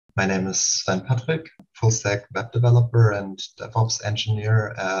My name is Sven Patrick, full stack web developer and DevOps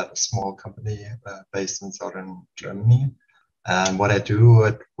engineer at a small company based in southern Germany. And what I do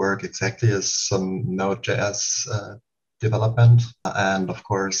at work exactly is some Node.js development. And of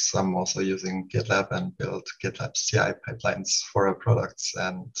course, I'm also using GitLab and build GitLab CI pipelines for our products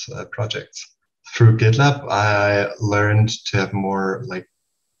and projects. Through GitLab, I learned to have more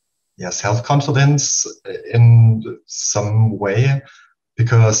self-confidence in some way,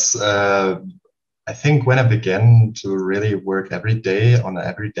 because I think when I began to really work every day on an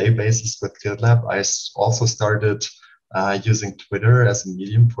everyday basis with GitLab, I also started using Twitter as a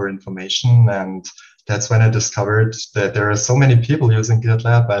medium for information. And that's when I discovered that there are so many people using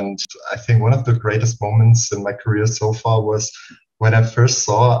GitLab. And I think one of the greatest moments in my career so far was when I first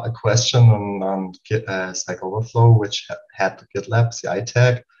saw a question on Stack Overflow, which had the GitLab CI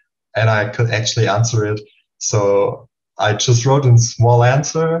tag, and I could actually answer it. So I just wrote a small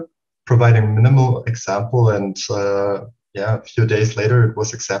answer, providing minimal example, and a few days later it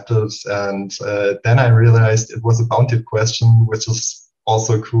was accepted. And then I realized it was a bounty question, which is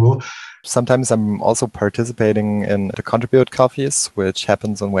also cool. Sometimes I'm also participating in the Contribute coffees, which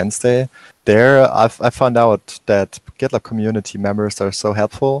happens on Wednesday. There, I found out that GitLab community members are so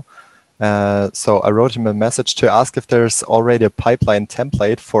helpful. So I wrote him a message to ask if there's already a pipeline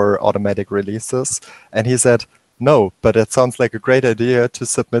template for automatic releases. And he said, no, but it sounds like a great idea to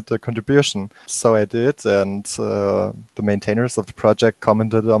submit a contribution. So I did, and the maintainers of the project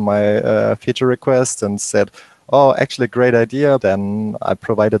commented on my feature request and said, oh, actually, great idea. Then I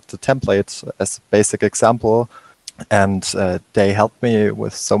provided the template as a basic example, and they helped me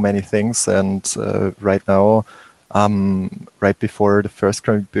with so many things. And right now, right before the first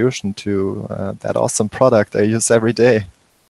contribution to that awesome product I use every day.